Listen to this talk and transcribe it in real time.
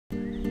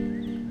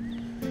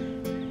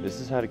This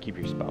is how to keep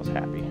your spouse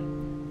happy.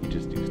 You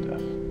just do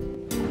stuff.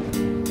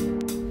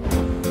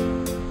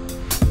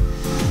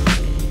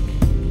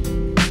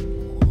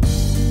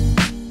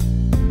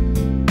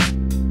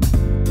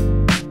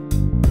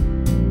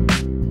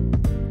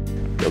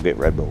 Go get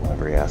Red Bull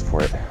whenever he asks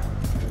for it.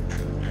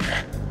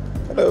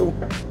 Hello.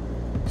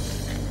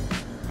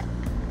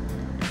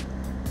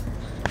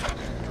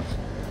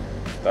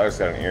 Dog's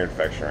got an ear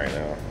infection right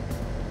now.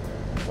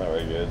 It's not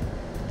very good.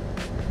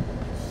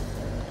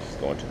 She's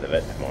going to the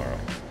vet tomorrow.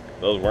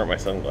 Those weren't my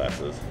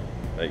sunglasses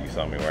that you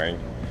saw me wearing.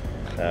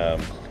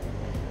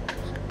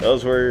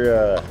 Those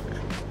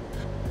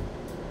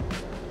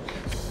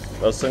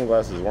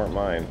sunglasses weren't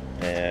mine,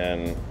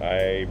 and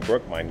I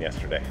broke mine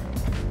yesterday.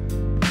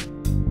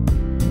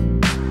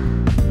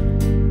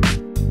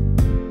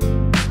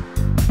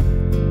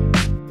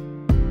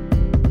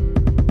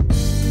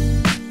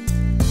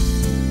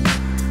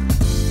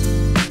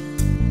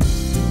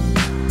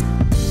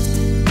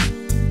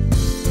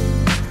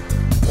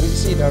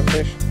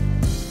 Dogfish.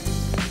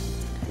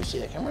 You see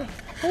the camera?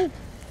 Oh.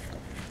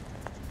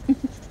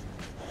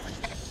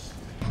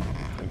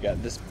 We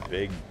got this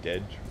big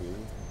dead tree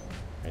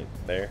right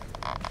there.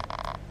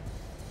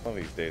 One of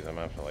these days I'm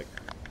gonna have to like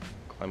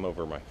climb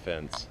over my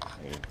fence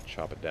and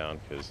chop it down,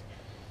 because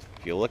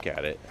if you look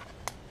at it,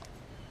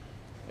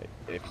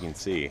 if you can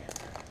see,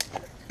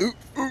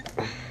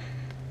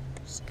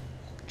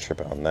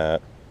 trip on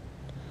that.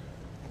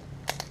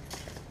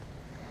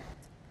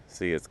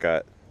 See, it's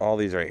got all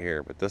these right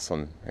here, but this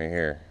one right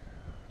here,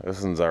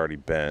 this one's already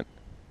bent,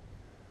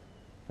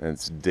 and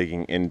it's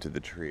digging into the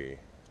tree,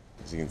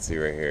 as you can see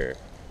right here.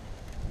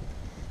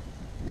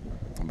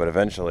 But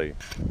eventually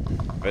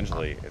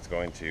it's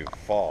going to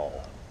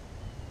fall,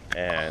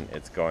 and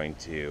it's going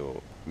to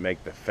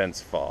make the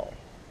fence fall.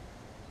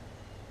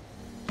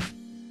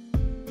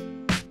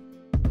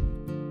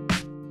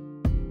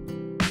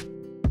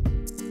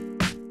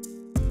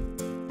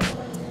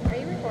 Are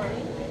you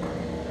recording?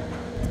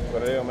 What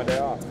do I do on my day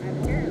off?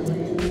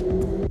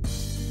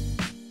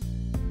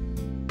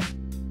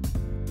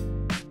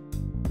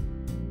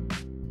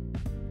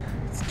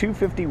 It's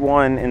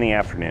 2:51 in the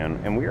afternoon,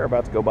 and we are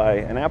about to go buy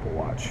an Apple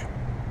Watch.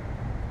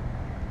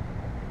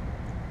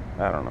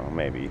 I don't know,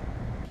 maybe.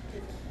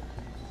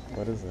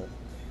 What is it?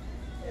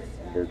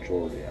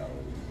 Virtual reality.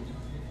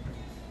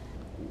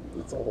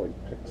 It's all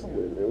like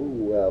pixelated. Oh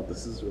wow,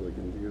 this is really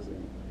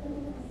confusing.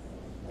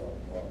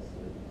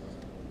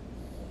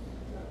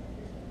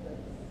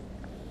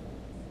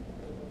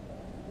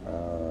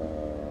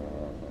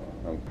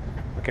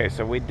 Okay,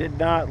 so we did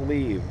not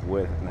leave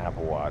with an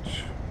Apple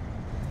Watch.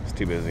 It's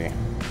too busy.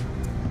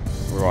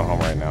 We're going home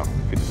right now.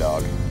 Feed the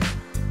dog.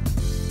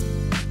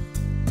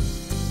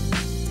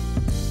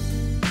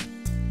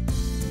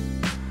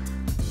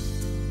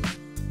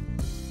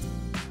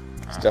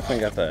 It's definitely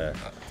got the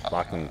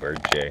Mockingbird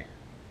J.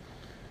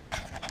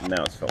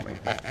 Now it's filming.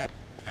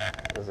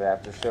 Does it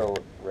have to show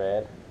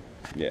red?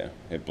 Yeah,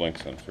 it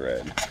blinks when it's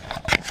red.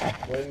 Oh.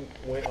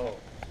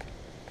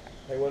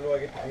 Hey, when do I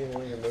get to be in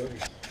one of your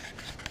movies?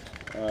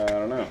 I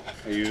don't know.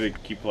 I usually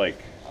keep like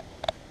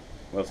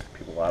most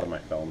people out of my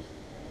films,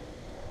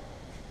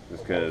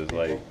 just because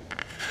like,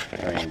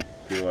 I mean,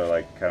 people are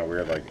like kind of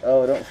weird, like,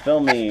 oh, don't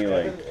film me,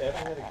 like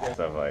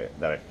stuff like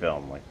that I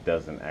film like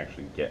doesn't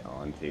actually get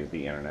onto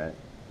the internet.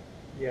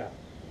 Yeah,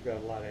 you've got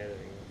a lot of editing.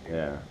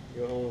 Yeah.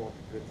 You only want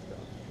the good stuff.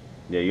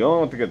 Yeah, you only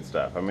want the good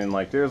stuff. I mean,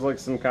 like, there's like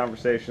some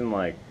conversation,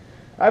 like,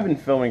 I've been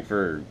filming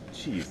for,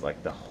 geez,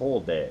 like the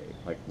whole day.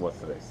 Like, what's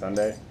today,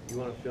 Sunday? You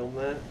want to film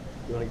that?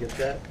 You want to get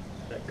that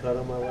cut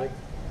on my leg?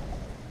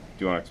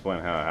 Do you want to explain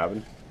how it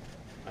happened?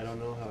 I don't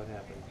know how it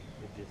happened.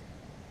 It just,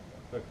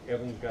 look,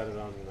 Evan's got it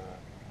on,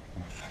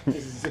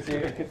 It's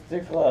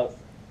too close.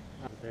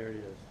 there it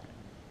is.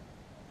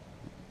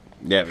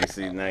 Yeah, but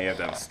see, now you have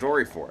to have a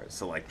story for it.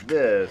 So like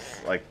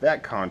this, like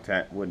that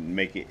content wouldn't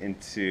make it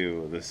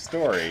into the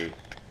story,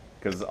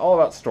 because it's all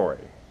about story.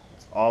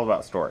 It's all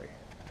about story.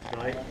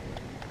 Knife,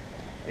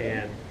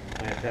 and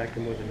I attacked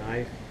him with a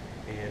knife,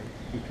 and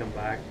he come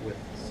back with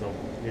some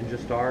ninja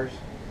stars,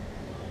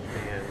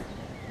 and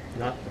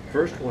not the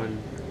first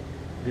one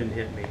didn't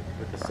hit me,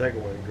 but the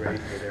second one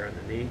grazed me there on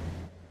the knee.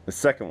 The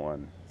second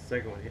one. The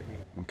second one hit me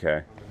Okay.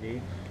 on the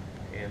knee,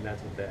 and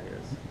that's what that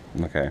is.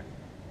 Okay.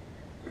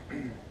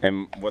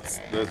 And what's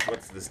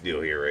this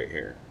deal here, right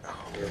here?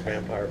 They're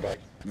vampire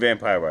bites.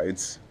 Vampire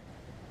bites.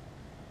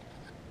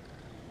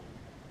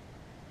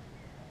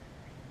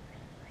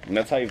 And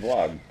that's how you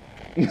vlog.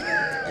 Oh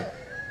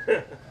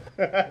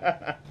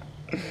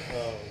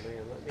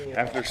man, let me.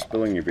 After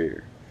spilling your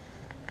beer.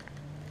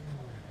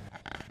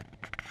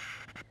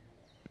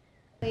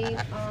 Leave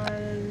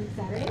on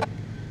Saturday.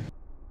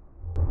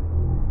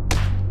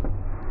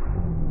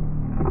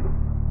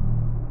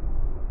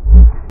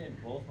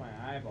 Both my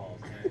eyeballs,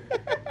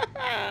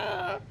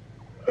 man.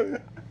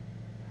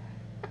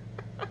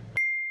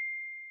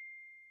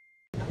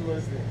 I'm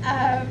listening.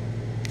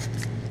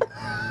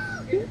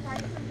 You're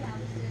departing from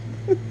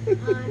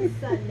Galveston on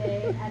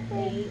Sunday at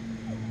 8.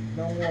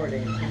 No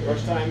warning.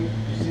 First time you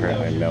see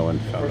Apparently those, no one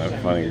found first that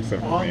time funny you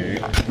except see- for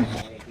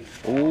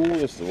me. Ooh,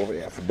 this is what we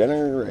have for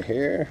dinner right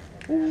here.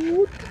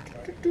 Ooh,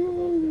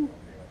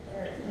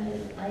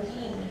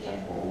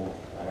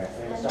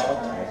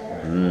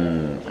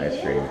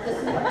 ice cream.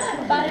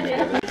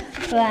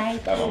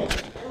 Right. I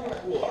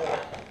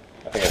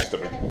think I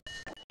stood.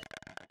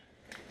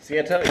 See,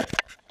 I tell you,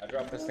 I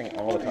drop this thing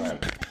all the time.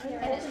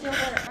 And it's still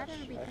gonna matter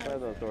That's why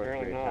those doors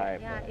Apparently pretty not.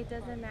 tight. yeah, it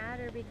doesn't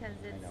matter because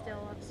it's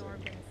still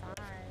absorbed inside.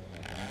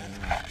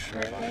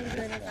 But thank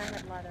goodness I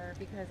had leather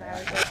because I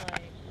was just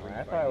like,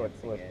 I thought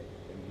it would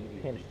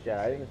pinch shut.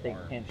 I didn't think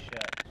pinch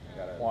shut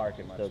water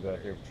could still go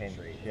through pinch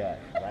shut.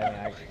 I mean,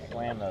 I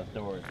slammed those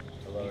doors.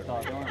 You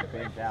saw them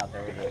pinch out. They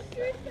were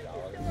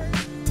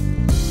just.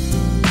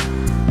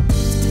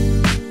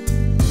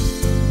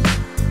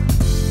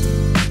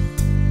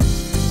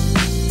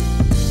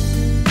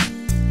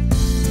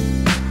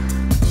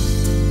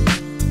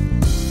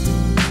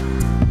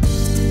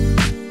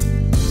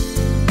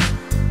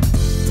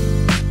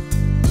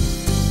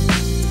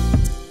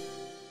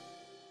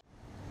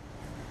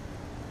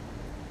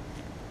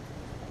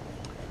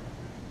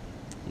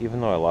 Even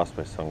though I lost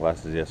my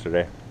sunglasses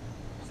yesterday,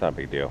 it's not a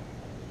big deal.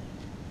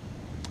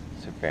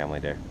 It's a family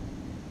day.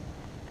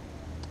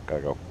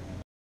 Gotta go.